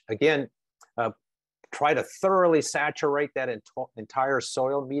drench. Again, try to thoroughly saturate that entire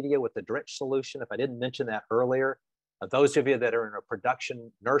soil media with the drench solution. If I didn't mention that earlier, those of you that are in a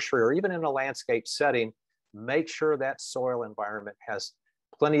production nursery or even in a landscape setting, make sure that soil environment has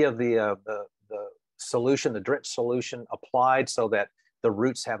plenty of the solution, the drench solution applied so that the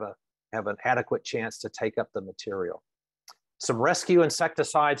roots have an adequate chance to take up the material. Some rescue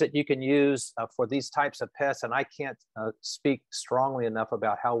insecticides that you can use for these types of pests, and I can't speak strongly enough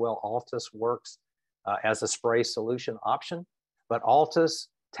about how well Altus works as a spray solution option, but Altus,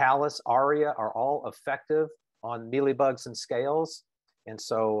 Talus, Aria are all effective on mealybugs and scales. And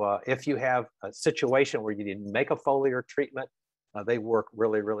so if you have a situation where you need to make a foliar treatment, they work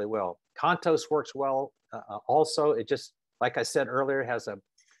really, really well. Contos works well also. It just, like I said earlier, has a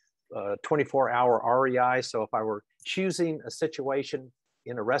 24-hour REI. So if I were choosing a situation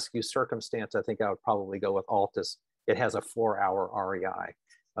in a rescue circumstance, I think I would probably go with Altus. It has a 4-hour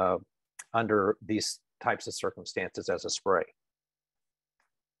REI under these types of circumstances as a spray.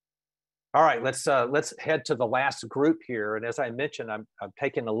 All right, let's head to the last group here. And as I mentioned, I'm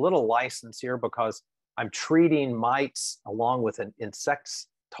taking a little license here because I'm treating mites along with an insects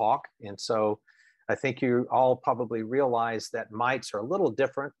talk. And so I think you all probably realize that mites are a little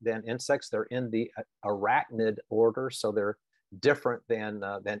different than insects. They're in the arachnid order, so they're different than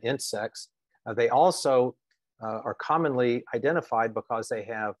insects. They also are commonly identified because they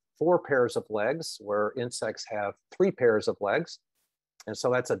have 4 pairs of legs, where insects have 3 pairs of legs. And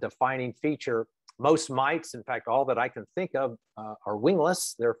so that's a defining feature. Most mites, in fact, all that I can think of are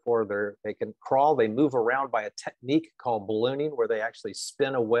wingless. Therefore, they can crawl. They move around by a technique called ballooning, where they actually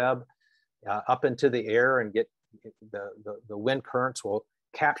spin a web up into the air and get the wind currents will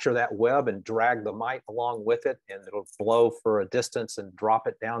capture that web and drag the mite along with it, and it'll blow for a distance and drop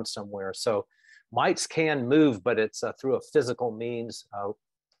it down somewhere. So mites can move, but it's through a physical means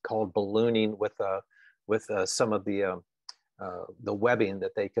called ballooning with some of the webbing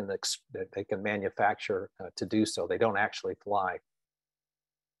that they can manufacture to do so. They don't actually fly.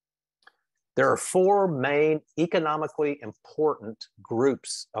 There are 4 main economically important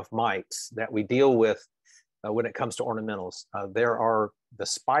groups of mites that we deal with when it comes to ornamentals. There are the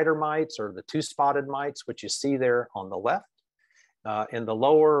spider mites, or the 2-spotted mites, which you see there on the left. In the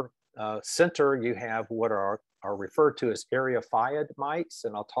lower center, you have what are are referred to as areophyid mites,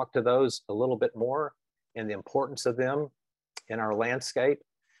 and I'll talk to those a little bit more and the importance of them in our landscape.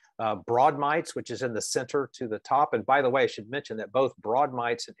 Broad mites, which is in the center to the top. And by the way, I should mention that both broad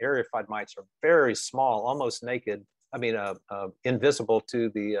mites and areophyid mites are very small, almost naked. I mean, invisible to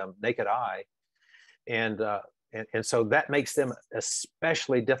the naked eye. And so that makes them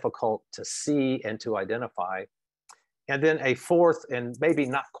especially difficult to see and to identify. And then a fourth, and maybe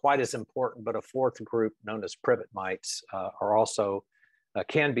not quite as important, but a fourth group known as privet mites are also,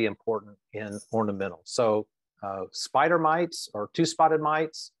 can be important in ornamental. So spider mites or two-spotted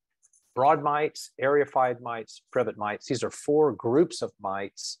mites, broad mites, areophyid mites, privet mites. These are four groups of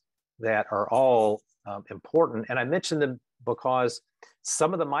mites that are all important. And I mentioned them because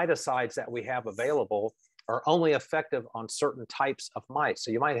some of the miticides that we have available are only effective on certain types of mites.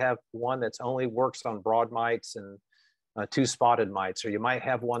 So you might have one that's only works on broad mites and two-spotted mites, or you might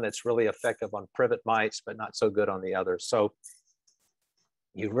have one that's really effective on privet mites, but not so good on the others. So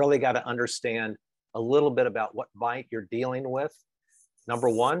you really got to understand a little bit about what mite you're dealing with, number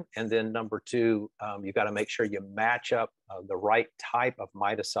one, and then number two, you got to make sure you match up the right type of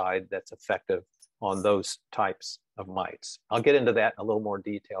miticide that's effective on those types of mites. I'll get into that in a little more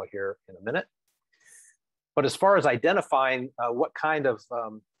detail here in a minute. But as far as identifying what kind of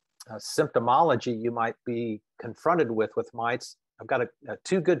symptomology you might be confronted with mites, I've got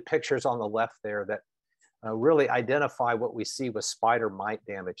two good pictures on the left there that really identify what we see with spider mite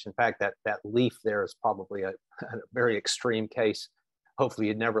damage. In fact, that leaf there is probably a very extreme case. Hopefully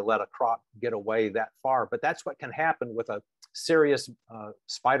you'd never let a crop get away that far, but that's what can happen with a serious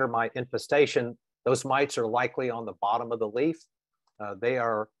spider mite infestation. Those mites are likely on the bottom of the leaf. They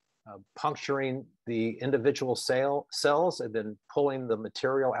are puncturing the individual cells and then pulling the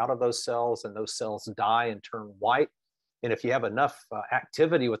material out of those cells, and those cells die and turn white. And if you have enough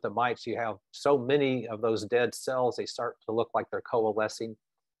activity with the mites, you have so many of those dead cells, they start to look like they're coalescing,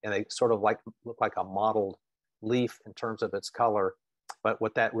 and they sort of look like a mottled leaf in terms of its color. But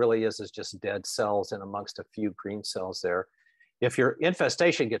what that really is just dead cells and amongst a few green cells there. If your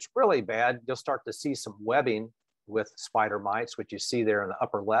infestation gets really bad, you'll start to see some webbing with spider mites, which you see there in the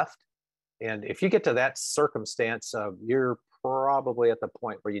upper left. And if you get to that circumstance, you're probably at the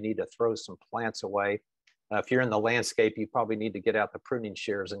point where you need to throw some plants away. If you're in the landscape, you probably need to get out the pruning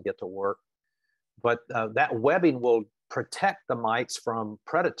shears and get to work. But that webbing will protect the mites from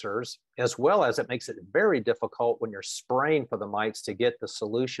predators, as well as it makes it very difficult when you're spraying for the mites to get the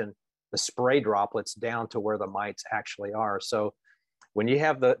solution, the spray droplets down to where the mites actually are. So when you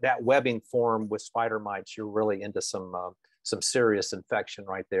have that webbing form with spider mites, you're really into some serious infection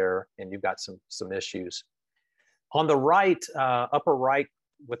right there, and you've got some issues. On the right, upper right,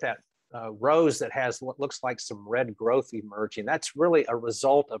 with that rose that has what looks like some red growth emerging, that's really a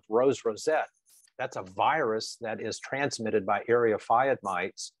result of rose rosette. That's a virus that is transmitted by areophyid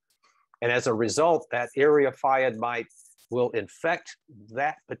mites. And as a result, that areophyid mite will infect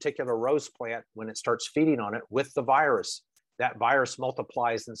that particular rose plant when it starts feeding on it with the virus. That virus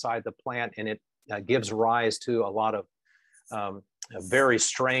multiplies inside the plant, and it gives rise to a lot of very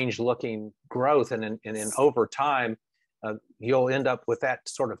strange looking growth. And then over time, you'll end up with that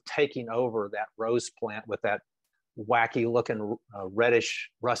sort of taking over that rose plant with that wacky looking reddish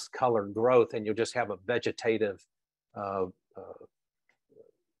rust colored growth, and you'll just have a vegetative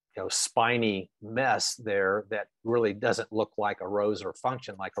spiny mess there that really doesn't look like a rose or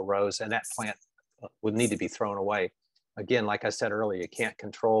function like a rose, and that plant would need to be thrown away. Again, like I said earlier, you can't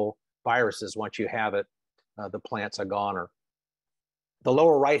control viruses. Once you have it, the plant's a goner. The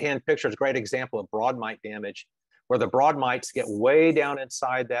lower right-hand picture is a great example of broad mite damage, where the broad mites get way down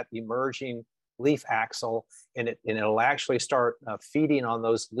inside that emerging leaf axil, and it'll actually start feeding on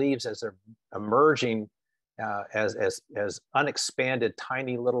those leaves as they're emerging as unexpanded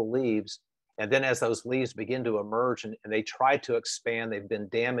tiny little leaves. And then as those leaves begin to emerge and they try to expand, they've been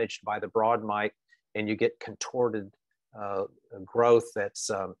damaged by the broad mite, and you get contorted growth that's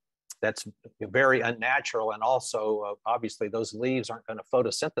very unnatural. And also, obviously, those leaves aren't going to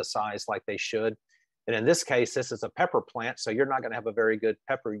photosynthesize like they should. And in this case, this is a pepper plant, so you're not going to have a very good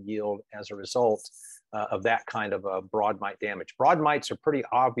pepper yield as a result of that kind of broad mite damage. Broad mites are pretty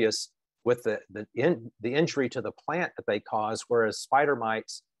obvious with the injury to the plant that they cause, whereas spider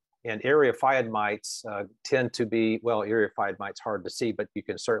mites and areophyid mites tend to be, well, areophyid mites hard to see, but you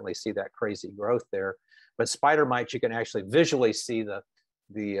can certainly see that crazy growth there. But spider mites, you can actually visually see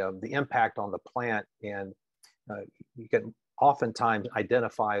the impact on the plant, and you can oftentimes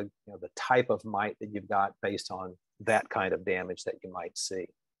identify the type of mite that you've got based on that kind of damage that you might see.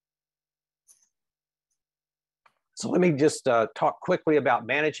 So let me just talk quickly about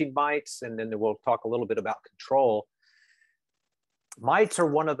managing mites, and then we'll talk a little bit about control. Mites are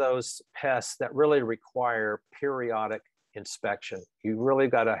one of those pests that really require periodic inspection. You really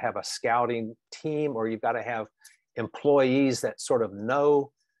got to have a scouting team, or you've got to have employees that sort of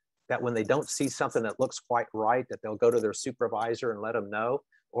know that when they don't see something that looks quite right, that they'll go to their supervisor and let them know,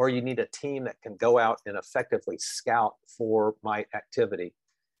 or you need a team that can go out and effectively scout for mite activity.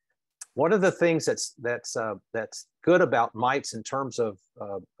 One of the things that's good about mites in terms of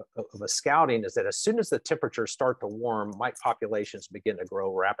a scouting is that as soon as the temperatures start to warm, mite populations begin to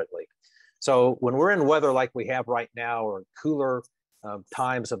grow rapidly. So when we're in weather like we have right now, or cooler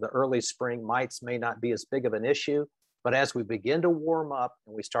times of the early spring, mites may not be as big of an issue. But as we begin to warm up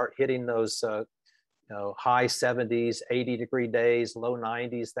and we start hitting those high 70s, 80-degree days, low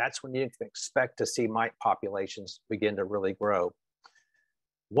 90s, that's when you can expect to see mite populations begin to really grow.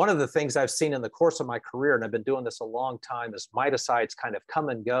 One of the things I've seen in the course of my career, and I've been doing this a long time, is miticides kind of come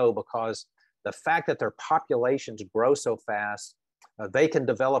and go because the fact that their populations grow so fast, they can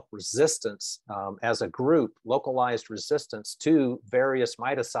develop resistance as a group, localized resistance to various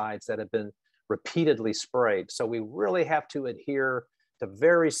miticides that have been repeatedly sprayed. So we really have to adhere to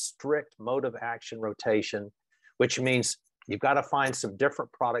very strict mode of action rotation, which means you've got to find some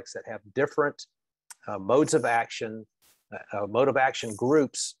different products that have different modes of action, mode of action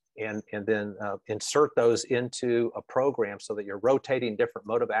groups, and then insert those into a program so that you're rotating different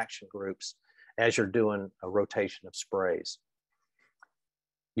mode of action groups as you're doing a rotation of sprays.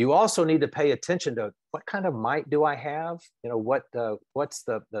 You also need to pay attention to what kind of mite do I have? You know, what's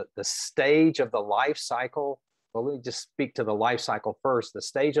the stage of the life cycle? Well, let me just speak to the life cycle first. The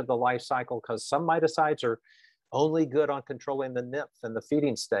stage of the life cycle, because some miticides are only good on controlling the nymph and the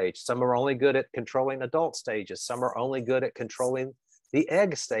feeding stage. Some are only good at controlling adult stages. Some are only good at controlling the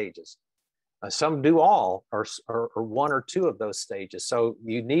egg stages. Some do all, or one or two of those stages. So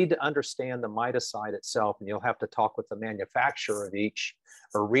you need to understand the miticide itself, and you'll have to talk with the manufacturer of each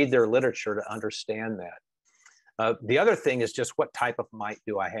or read their literature to understand that. The other thing is just what type of mite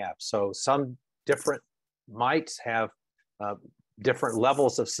do I have? So some different mites have different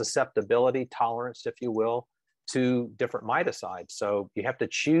levels of susceptibility, tolerance, if you will, to different miticides. So you have to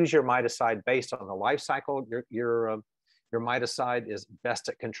choose your miticide based on the life cycle your miticide is best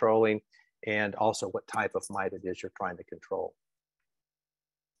at controlling, and also what type of mite it is you're trying to control.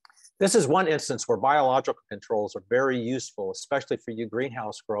 This is one instance where biological controls are very useful, especially for you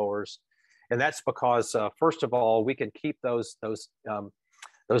greenhouse growers. And that's because, first of all, we can keep those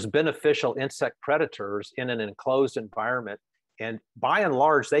beneficial insect predators in an enclosed environment. And by and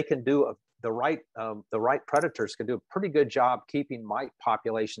large, they can do the right predators can do a pretty good job keeping mite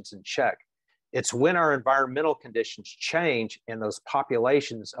populations in check. It's when our environmental conditions change and those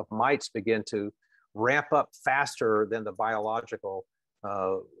populations of mites begin to ramp up faster than the biological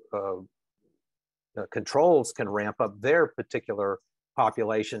controls can ramp up their particular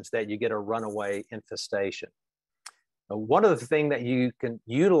populations, that you get a runaway infestation. One of the things that you can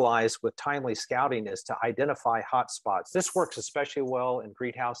utilize with timely scouting is to identify hotspots. This works especially well in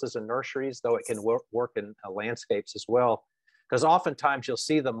greenhouses and nurseries, though it can work in landscapes as well, because oftentimes you'll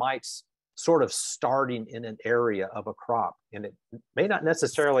see the mites sort of starting in an area of a crop, and it may not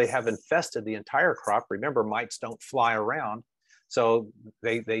necessarily have infested the entire crop. Remember, mites don't fly around, so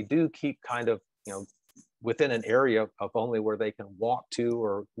they do keep kind of, you know, within an area of only where they can walk to,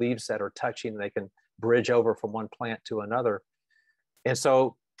 or leaves that are touching, they can bridge over from one plant to another. And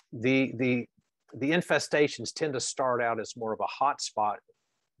so the infestations tend to start out as more of a hot spot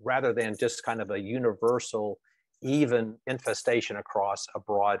rather than just kind of a universal, even infestation across a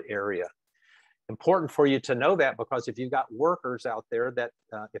broad area. Important for you to know that, because if you've got workers out there that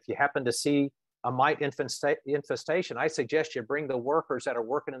if you happen to see a mite infestation, I suggest you bring the workers that are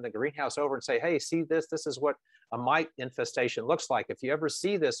working in the greenhouse over and say, hey, see this? This is what a mite infestation looks like. If you ever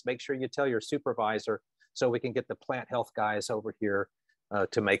see this, make sure you tell your supervisor so we can get the plant health guys over here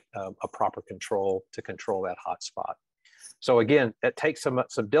to make a proper control to control that hot spot. So again, it takes some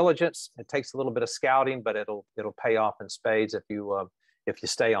diligence. It takes a little bit of scouting, but it'll pay off in spades if you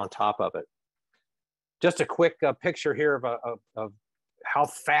stay on top of it. Just a quick picture here of how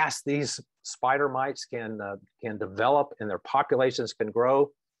fast these spider mites can develop and their populations can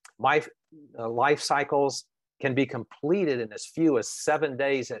grow. Life cycles can be completed in as few as 7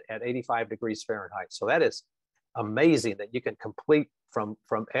 days at 85 degrees Fahrenheit. So that is amazing that you can complete from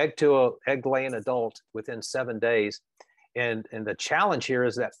egg to an egg-laying adult within 7 days. And the challenge here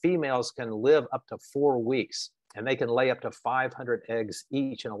is that females can live up to 4 weeks, and they can lay up to 500 eggs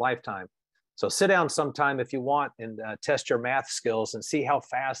each in a lifetime. So sit down sometime if you want and test your math skills and see how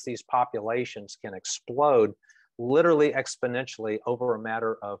fast these populations can explode literally exponentially over a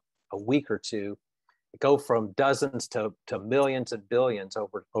matter of a week or two, go from dozens to millions and billions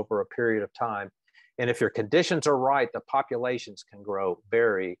over a period of time. And if your conditions are right, the populations can grow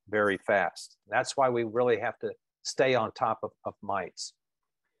very, very fast. That's why we really have to stay on top of mites.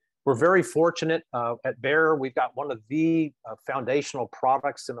 We're very fortunate at Bayer. We've got one of the foundational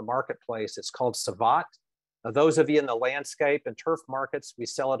products in the marketplace. It's called Savat. Those of you in the landscape and turf markets, we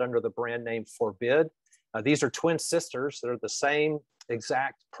sell it under the brand name Forbid. These are twin sisters. They're the same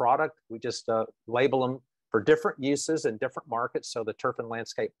exact product. We just label them for different uses in different markets. So the turf and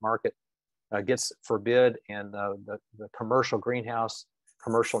landscape market gets Forbid, and the commercial greenhouse,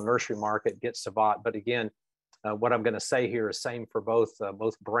 commercial nursery market gets Savat. But again, what I'm going to say here is same for both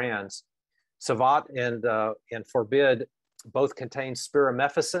brands. Savat and Forbid both contain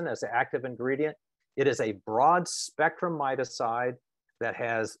spiramethicin as an active ingredient. It is a broad spectrum miticide that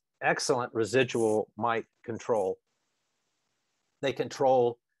has excellent residual mite control. They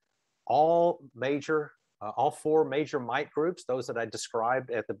control all four major mite groups, those that I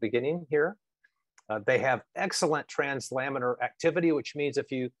described at the beginning here. They have excellent translaminar activity, which means if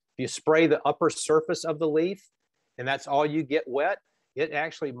you spray the upper surface of the leaf and that's all you get wet, it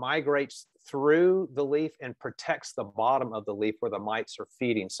actually migrates through the leaf and protects the bottom of the leaf where the mites are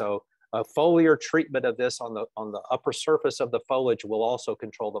feeding. So a foliar treatment of this on the upper surface of the foliage will also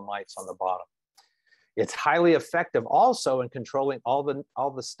control the mites on the bottom. It's highly effective also in controlling all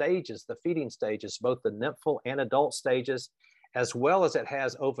the stages, the feeding stages, both the nymphal and adult stages, as well as it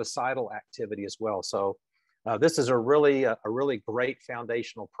has ovicidal activity as well. So this is a really great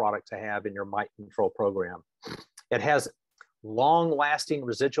foundational product to have in your mite control program. It has long-lasting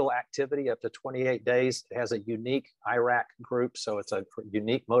residual activity up to 28 days. It has a unique IRAC group, so it's a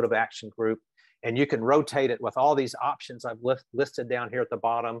unique mode of action group, and you can rotate it with all these options I've listed down here at the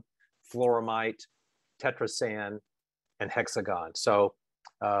bottom: fluoromite, tetrasan, and hexagon. So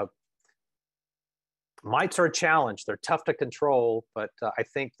mites are a challenge. They're tough to control, but I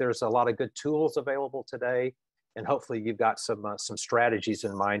think there's a lot of good tools available today, and hopefully you've got some strategies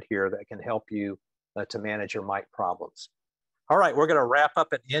in mind here that can help you to manage your mite problems. All right, we're going to wrap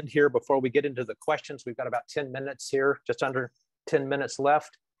up and end here before we get into the questions. We've got about 10 minutes here, just under 10 minutes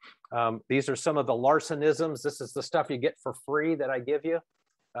left. These are some of the Larsonisms. This is the stuff you get for free that I give you.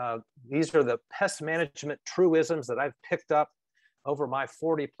 These are the pest management truisms that I've picked up over my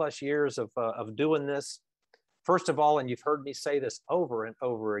 40 plus years of doing this. First of all, and you've heard me say this over and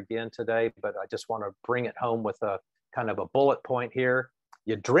over again today, but I just want to bring it home with a kind of a bullet point here.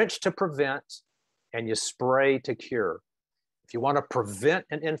 You drench to prevent and you spray to cure. If you want to prevent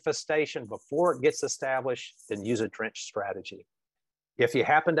an infestation before it gets established, then use a drench strategy. If you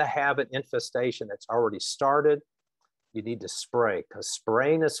happen to have an infestation that's already started, you need to spray, because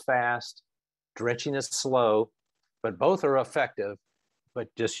spraying is fast, drenching is slow, but both are effective, but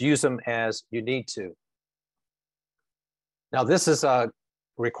just use them as you need to. Now this is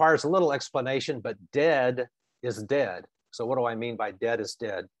requires a little explanation, but dead is dead. So what do I mean by dead is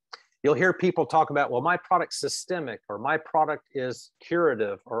dead? You'll hear people talk about, well, my product's systemic, or my product is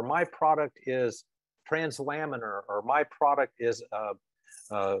curative, or my product is translaminar, or my product is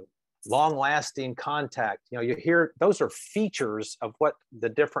long-lasting contact. You know, you hear those are features of what the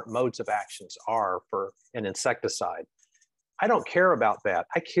different modes of actions are for an insecticide. I don't care about that.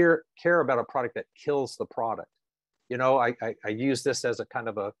 I care about a product that kills the product. You know, I use this as a kind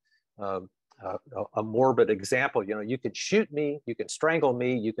of a morbid example. You know, you can shoot me, you can strangle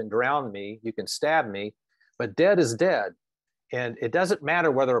me, you can drown me, you can stab me, but dead is dead. And it doesn't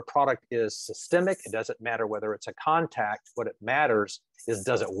matter whether a product is systemic, it doesn't matter whether it's a contact. What it matters is,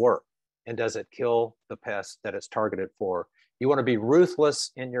 does it work? And does it kill the pest that it's targeted for? You want to be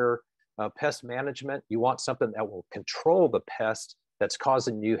ruthless in your pest management. You want something that will control the pest that's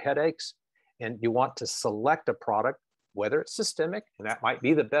causing you headaches. And you want to select a product, whether it's systemic, and that might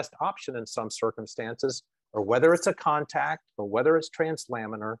be the best option in some circumstances, or whether it's a contact, or whether it's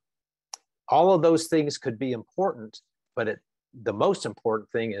translaminar. All of those things could be important, but the most important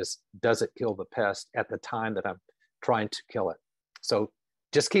thing is, does it kill the pest at the time that I'm trying to kill it? So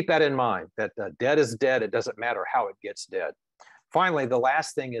just keep that in mind, that dead is dead. It doesn't matter how it gets dead. Finally, the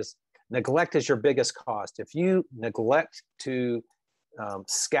last thing is, neglect is your biggest cost. If you neglect to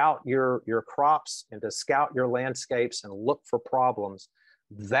scout your crops and to scout your landscapes and look for problems,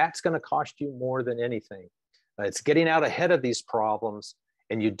 that's going to cost you more than anything. It's getting out ahead of these problems,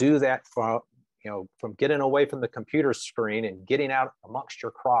 and you do that from getting away from the computer screen and getting out amongst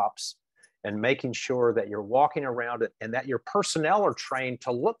your crops and making sure that you're walking around it and that your personnel are trained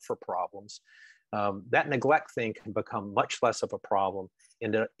to look for problems. That neglect thing can become much less of a problem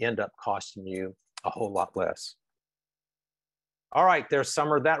and end up costing you a whole lot less. All right, there's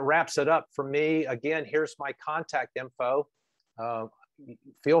Summer. That wraps it up for me. Again, here's my contact info.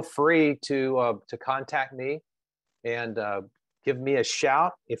 Feel free to contact me and give me a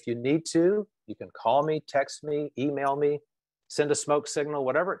shout if you need to. You can call me, text me, email me, send a smoke signal,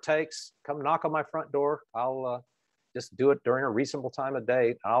 whatever it takes. Come knock on my front door. I'll just do it during a reasonable time of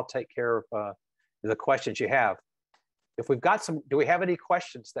day. I'll take care of the questions you have. If we've got some, do we have any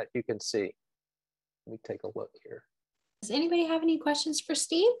questions that you can see? Let me take a look here. Does anybody have any questions for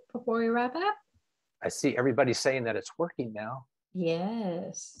Steve before we wrap up? I see everybody saying that it's working now.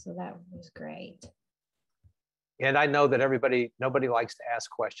 Yes, so that was great. And I know that nobody likes to ask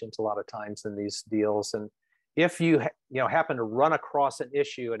questions a lot of times in these deals. And if you happen to run across an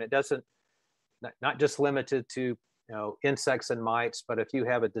issue, and it doesn't, not just limited to insects and mites, but if you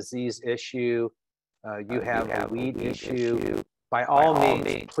have a disease issue, you have a weed issue, by all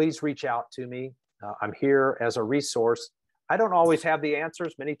means, please reach out to me. I'm here as a resource. I don't always have the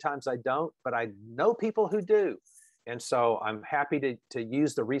answers. Many times I don't, but I know people who do. And so I'm happy to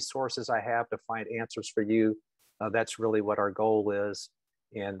use the resources I have to find answers for you. That's really what our goal is.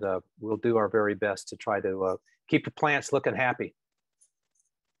 And we'll do our very best to try to keep your plants looking happy.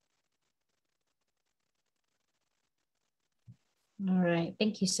 All right.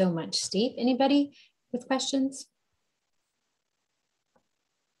 Thank you so much, Steve. Anybody with questions?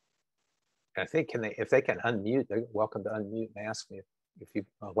 I think if they can unmute, they're welcome to unmute and ask me if you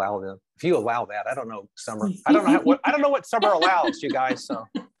allow them. If you allow that, I don't know, Summer. I don't know I don't know what Summer allows, you guys. So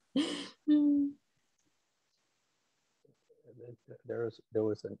there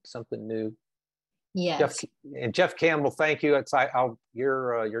was something new. Yes. Jeff Campbell, thank you. It's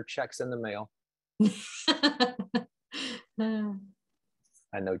your check's in the mail.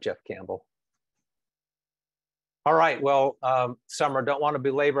 I know Jeff Campbell. All right, well, Summer, don't want to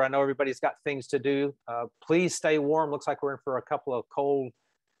belabor. I know everybody's got things to do. Please stay warm. Looks like we're in for a couple of cold,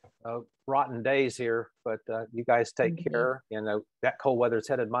 rotten days here, but you guys take care. That cold weather's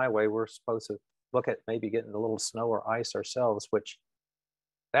headed my way. We're supposed to look at maybe getting a little snow or ice ourselves, which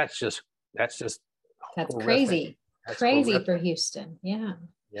that's crazy. That's crazy horrific. for Houston. Yeah.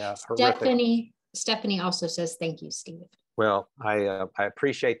 Yeah. Stephanie also says, thank you, Steve. Well, I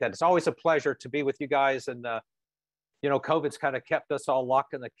appreciate that. It's always a pleasure to be with you guys. And, COVID's kind of kept us all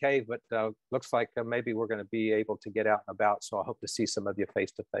locked in the cave, but looks like maybe we're going to be able to get out and about. So I hope to see some of you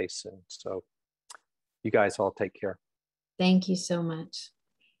face to face. And so you guys all take care. Thank you so much.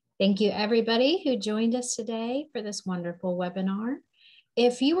 Thank you, everybody who joined us today for this wonderful webinar.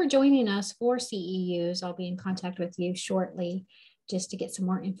 If you are joining us for CEUs, I'll be in contact with you shortly just to get some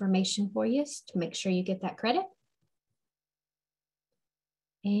more information for you to make sure you get that credit.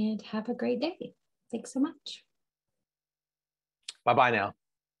 And have a great day. Thanks so much. Bye-bye now.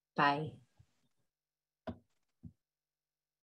 Bye.